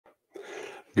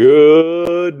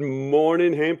Good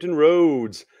morning, Hampton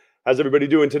Roads. How's everybody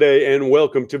doing today? And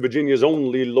welcome to Virginia's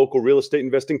only local real estate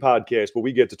investing podcast, where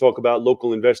we get to talk about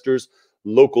local investors,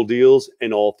 local deals,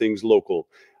 and all things local.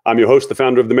 I'm your host, the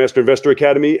founder of the Master Investor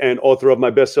Academy and author of my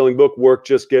best-selling book, Work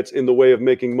Just Gets in the Way of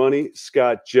Making Money,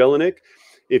 Scott Jelinek.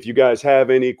 If you guys have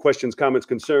any questions, comments,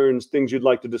 concerns, things you'd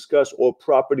like to discuss, or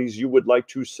properties you would like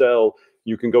to sell,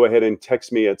 you can go ahead and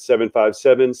text me at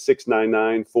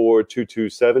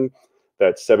 757-699-4227.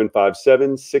 That's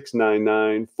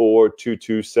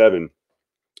 757-699-4227.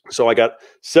 So I got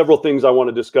several things I want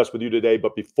to discuss with you today,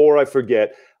 but before I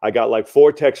forget, I got like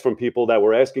 4 texts from people that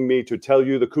were asking me to tell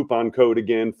you the coupon code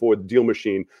again for the Deal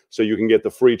Machine so you can get the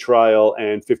free trial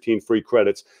and 15 free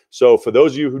credits. So for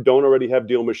those of you who don't already have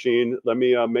Deal Machine, let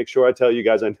me make sure I tell you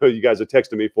guys. I know you guys are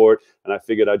texting me for it, and I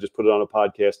figured I'd just put it on a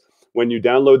podcast. When you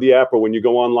download the app or when you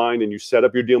go online and you set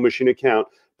up your Deal Machine account,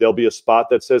 there'll be a spot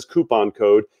that says coupon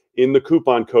code. In the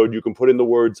coupon code, you can put in the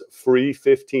words free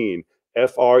 15,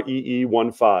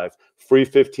 FREE15, free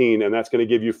 15, and that's going to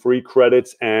give you free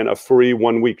credits and a free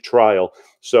 1-week trial.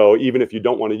 So even if you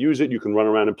don't want to use it, you can run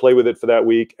around and play with it for that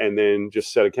week and then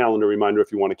just set a calendar reminder if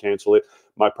you want to cancel it.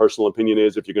 My personal opinion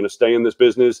is if you're going to stay in this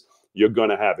business, you're going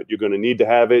to have it. You're going to need to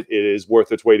have it. It is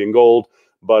worth its weight in gold.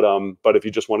 But if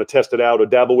you just want to test it out or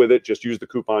dabble with it, just use the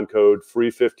coupon code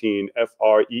free15,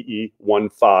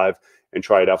 FREE15, and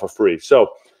try it out for free. So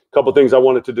a couple things I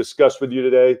wanted to discuss with you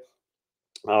today.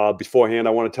 Beforehand,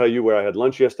 I want to tell you where I had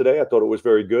lunch yesterday. I thought it was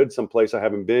very good. Someplace I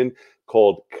haven't been,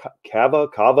 called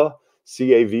Cava,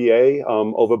 C-A-V-A,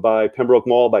 over by Pembroke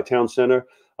Mall by Town Center.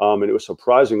 And it was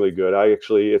surprisingly good.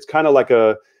 It's kind of like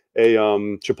a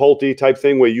Chipotle type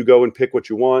thing where you go and pick what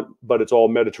you want, but it's all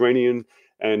Mediterranean.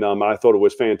 And I thought it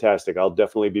was fantastic. I'll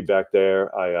definitely be back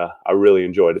there. I really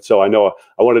enjoyed it. So I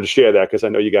wanted to share that because I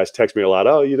know you guys text me a lot.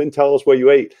 Oh, you didn't tell us where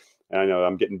you ate. And I know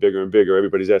I'm getting bigger and bigger.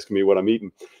 Everybody's asking me what I'm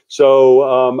eating. So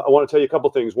I want to tell you a couple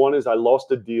things. One is I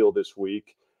lost a deal this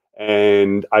week,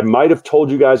 and I might have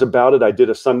told you guys about it. I did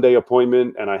a Sunday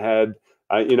appointment, and and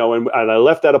I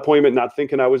left that appointment not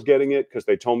thinking I was getting it because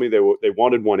they told me they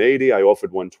wanted 180. I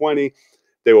offered 120.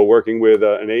 They were working with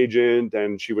an agent,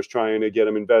 and she was trying to get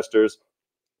them investors.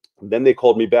 Then they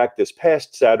called me back this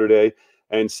past Saturday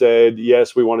and said,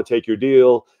 yes, we want to take your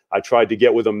deal. I tried to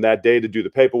get with them that day to do the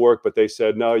paperwork, but they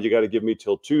said, no, you got to give me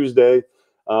till Tuesday.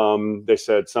 They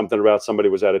said something about somebody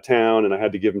was out of town and I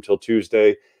had to give them till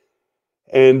Tuesday.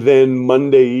 And then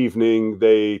Monday evening,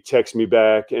 they text me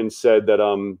back and said that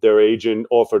their agent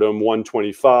offered them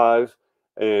 125.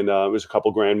 And it was a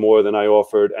couple grand more than I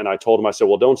offered. And I told them, I said,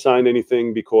 well, don't sign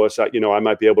anything because I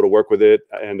might be able to work with it.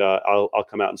 And I'll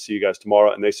come out and see you guys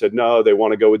tomorrow. And they said, no, they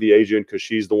want to go with the agent because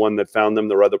she's the one that found them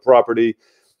their other property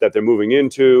that they're moving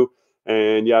into,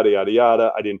 and yada, yada,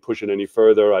 yada. I didn't push it any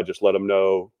further. I just let them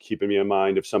know, keeping me in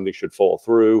mind if something should fall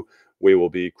through, we will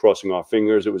be crossing our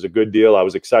fingers. It was a good deal. I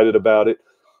was excited about it.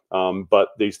 But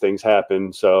these things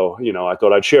happen. So, I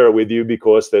thought I'd share it with you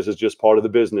because this is just part of the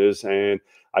business. And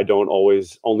I don't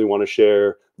always only want to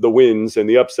share the wins and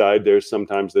the upside.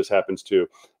 Sometimes this happens too.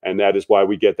 And that is why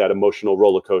we get that emotional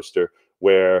roller coaster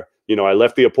where, I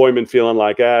left the appointment feeling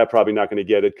like, probably not going to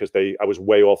get it because I was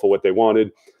way off of what they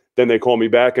wanted. Then they call me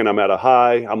back and I'm at a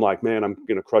high. I'm like, man, I'm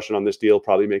going to crush it on this deal,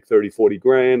 probably make 30, 40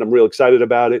 grand. I'm real excited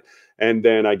about it. And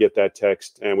then I get that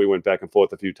text and we went back and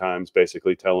forth a few times,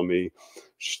 basically telling me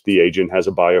the agent has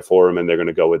a buyer for him and they're going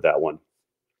to go with that one.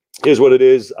 Here's what it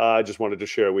is. I just wanted to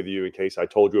share with you in case I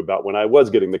told you about when I was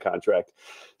getting the contract.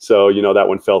 So, that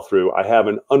one fell through. I have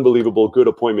an unbelievable good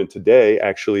appointment today,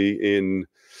 actually in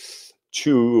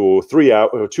 2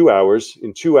 hours.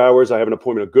 In 2 hours, I have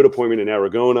a good appointment in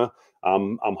Aragona.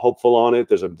 I'm hopeful on it.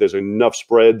 There's enough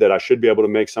spread that I should be able to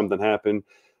make something happen.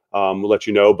 We'll let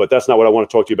you know, but that's not what I want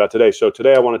to talk to you about today. So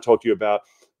today I want to talk to you about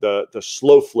the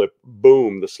slow flip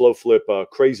boom, the slow flip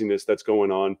craziness that's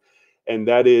going on. And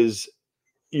that is,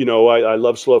 I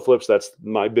love slow flips. That's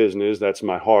my business. That's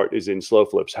my heart is in slow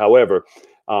flips. However,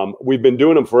 we've been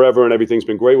doing them forever and everything's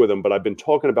been great with them, but I've been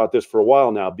talking about this for a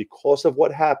while now because of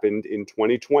what happened in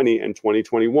 2020 and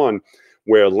 2021,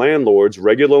 where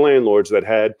regular landlords that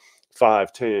had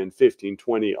 5, 10, 15,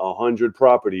 20, 100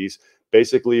 properties,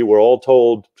 basically were all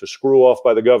told to screw off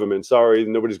by the government. Sorry,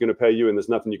 nobody's going to pay you and there's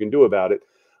nothing you can do about it.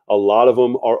 A lot of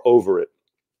them are over it.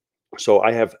 So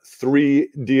I have 3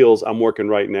 deals I'm working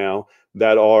right now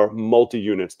that are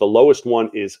multi-units. The lowest one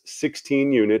is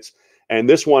 16 units. And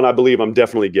this one, I believe I'm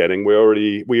definitely getting. We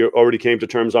already came to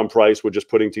terms on price. We're just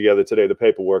putting together today the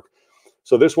paperwork.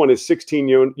 So this one is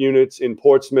 16 units in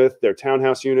Portsmouth. They're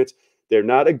townhouse units. They're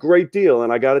not a great deal.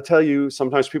 And I got to tell you,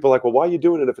 sometimes people are like, well, why are you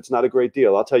doing it if it's not a great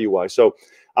deal? I'll tell you why. So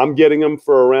I'm getting them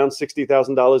for around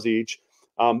 $60,000 each.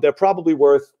 They're probably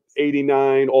worth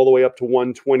 89 all the way up to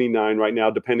 129 right now,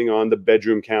 depending on the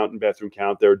bedroom count and bathroom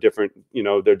count. There are different,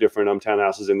 they're different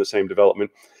townhouses in the same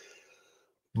development.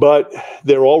 But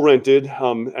they're all rented,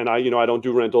 and I don't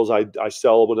do rentals. I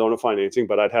sell with owner financing,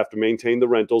 but I'd have to maintain the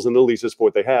rentals and the leases for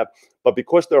what they have. But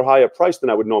because they're higher priced than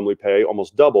I would normally pay,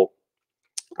 almost double,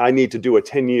 I need to do a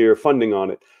 10-year funding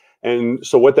on it. And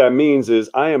so what that means is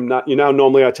I am not,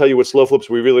 normally I tell you with SlowFlips,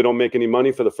 we really don't make any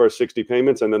money for the first 60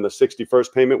 payments, and then the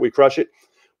 61st payment, we crush it.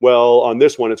 Well, on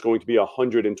this one, it's going to be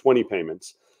 120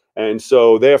 payments. And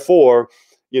so therefore,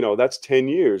 that's 10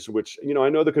 years, which, I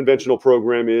know the conventional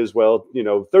program is,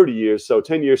 30 years. So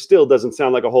 10 years still doesn't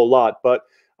sound like a whole lot, but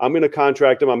I'm going to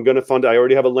contract them. I'm going to fund. I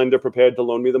already have a lender prepared to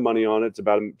loan me the money on it.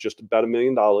 It's just about $1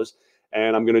 million.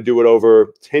 And I'm going to do it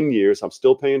over 10 years. I'm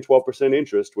still paying 12%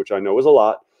 interest, which I know is a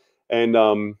lot. And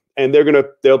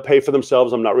they'll pay for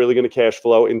themselves. I'm not really going to cash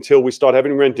flow until we start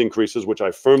having rent increases, which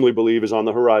I firmly believe is on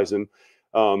the horizon.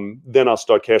 Then I'll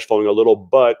start cash flowing a little,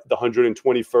 but the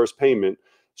 121st payment.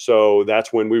 So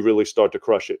that's when we really start to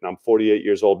crush it. And I'm 48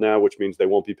 years old now, which means they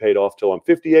won't be paid off till I'm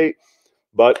 58.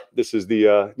 But this is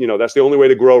that's the only way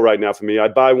to grow right now for me. I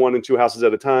buy 1 and 2 houses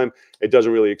at a time. It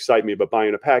doesn't really excite me, but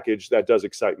buying a package, that does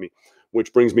excite me,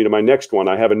 which brings me to my next one.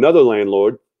 I have another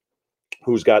landlord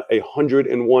who's got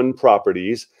 101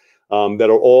 properties that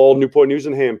are all Newport News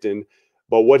and Hampton.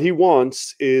 But what he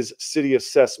wants is city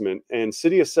assessment, and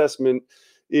city assessment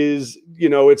is,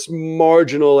 it's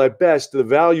marginal at best. The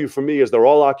value for me is they're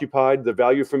all occupied. The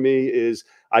value for me is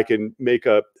I can make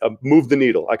move the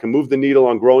needle. I can move the needle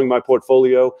on growing my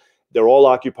portfolio. They're all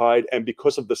occupied. And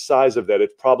because of the size of that,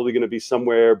 it's probably going to be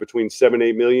somewhere between 7,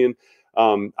 8 million.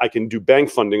 I can do bank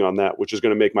funding on that, which is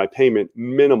going to make my payment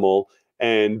minimal.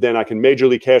 And then I can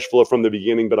majorly cash flow from the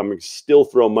beginning, but I'm going to still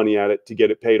throw money at it to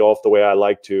get it paid off the way I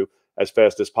like to, as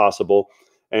fast as possible.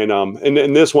 And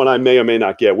this one I may or may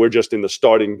not get. We're just in the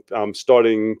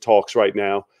starting talks right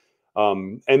now.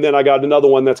 And then I got another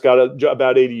one that's got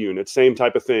about 80 units, same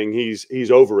type of thing.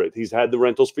 He's over it. He's had the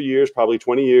rentals for years, probably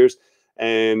 20 years.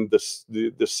 And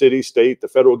the city, state, the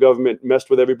federal government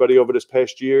messed with everybody over this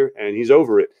past year, and he's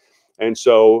over it. And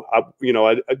so,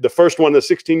 the first one, the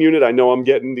 16 unit, I know I'm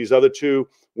getting. These other 2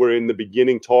 were in the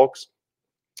beginning talks.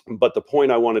 But the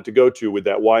point I wanted to go to with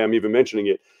that, why I'm even mentioning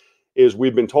it, is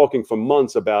we've been talking for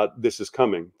months about this is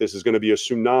coming. This is going to be a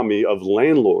tsunami of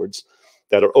landlords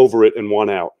that are over it and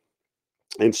want out.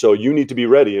 And so you need to be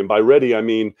ready. And by ready, I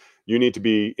mean, you need to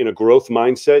be in a growth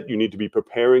mindset. You need to be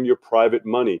preparing your private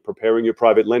money, preparing your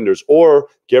private lenders, or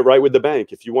get right with the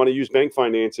bank. If you want to use bank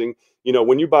financing,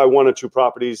 when you buy 1 or 2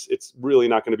 properties, it's really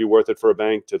not going to be worth it for a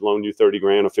bank to loan you 30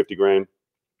 grand or 50 grand.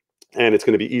 And it's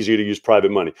going to be easier to use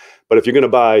private money. But if you're going to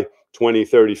buy 20,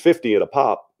 30, 50 at a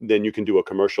pop, then you can do a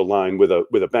commercial line with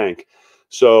a bank.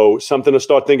 So something to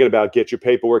start thinking about. Get your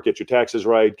paperwork, get your taxes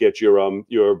right, get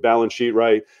your balance sheet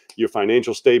right, your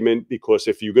financial statement, because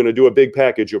if you're going to do a big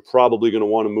package, you're probably going to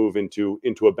want to move into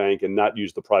a bank and not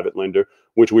use the private lender,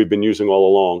 which we've been using all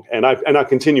along. And I'm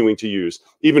continuing to use.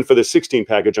 Even for the 16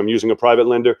 package, I'm using a private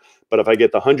lender. But if I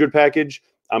get the 100 package,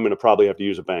 I'm going to probably have to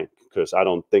use a bank, because I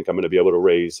don't think I'm going to be able to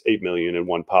raise 8 million in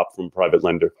one pop from a private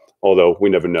lender, although we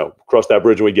never know. Cross that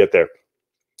bridge when we get there.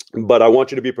 But I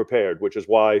want you to be prepared, which is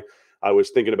why I was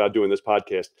thinking about doing this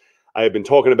podcast. I have been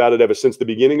talking about it ever since the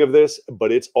beginning of this,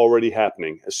 but it's already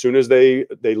happening. As soon as they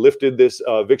lifted this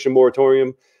eviction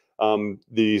moratorium,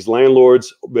 these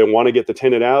landlords, they want to get the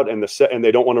tenant out, and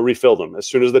they don't want to refill them. As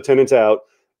soon as the tenant's out,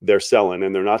 they're selling,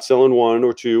 and they're not selling 1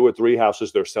 or 2 or 3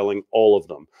 houses. They're selling all of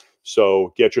them.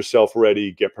 So get yourself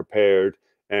ready, get prepared,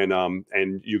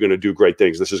 and you're going to do great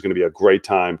things. This is going to be a great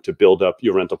time to build up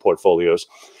your rental portfolios.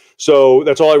 So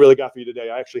that's all I really got for you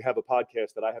today. I actually have a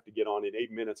podcast that I have to get on in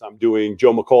 8 minutes. I'm doing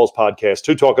Joe McCall's podcast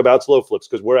to talk about SlowFlips,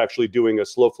 because we're actually doing a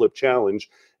SlowFlip challenge,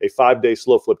 a 5-day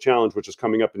SlowFlip challenge, which is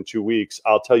coming up in 2 weeks.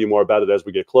 I'll tell you more about it as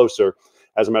we get closer.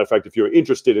 As a matter of fact, if you're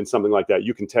interested in something like that,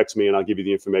 you can text me and I'll give you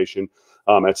the information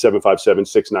at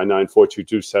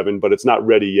 757-699-4227. But it's not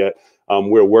ready yet.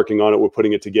 We're working on it. We're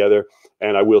putting it together,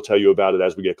 and I will tell you about it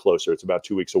as we get closer. It's about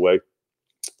 2 weeks away.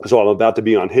 So I'm about to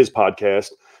be on his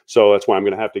podcast. So that's why I'm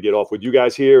going to have to get off with you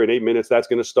guys here in 8 minutes. That's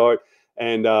going to start.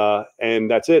 And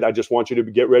that's it. I just want you to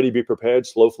get ready, be prepared.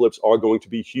 SlowFlips are going to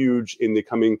be huge in the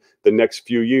next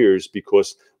few years,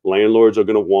 because landlords are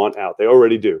going to want out. They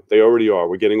already do. They already are.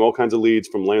 We're getting all kinds of leads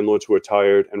from landlords who are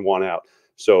tired and want out.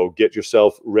 So get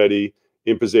yourself ready,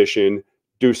 in position.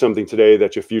 Do something today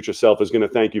that your future self is going to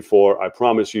thank you for. I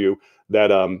promise you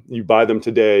that you buy them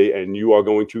today, and you are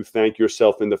going to thank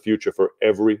yourself in the future for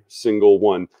every single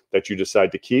one that you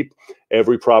decide to keep.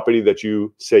 Every property that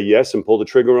you say yes and pull the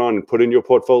trigger on and put in your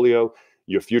portfolio,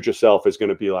 your future self is going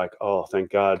to be like, oh,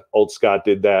 thank God, old Scott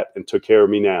did that and took care of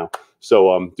me now.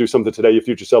 So do something today your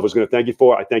future self is going to thank you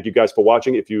for. I thank you guys for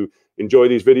watching. If you enjoy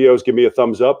these videos, give me a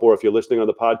thumbs up, or if you're listening on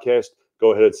the podcast,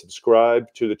 go ahead and subscribe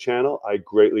to the channel. I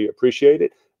greatly appreciate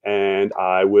it. And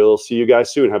I will see you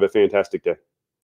guys soon. Have a fantastic day.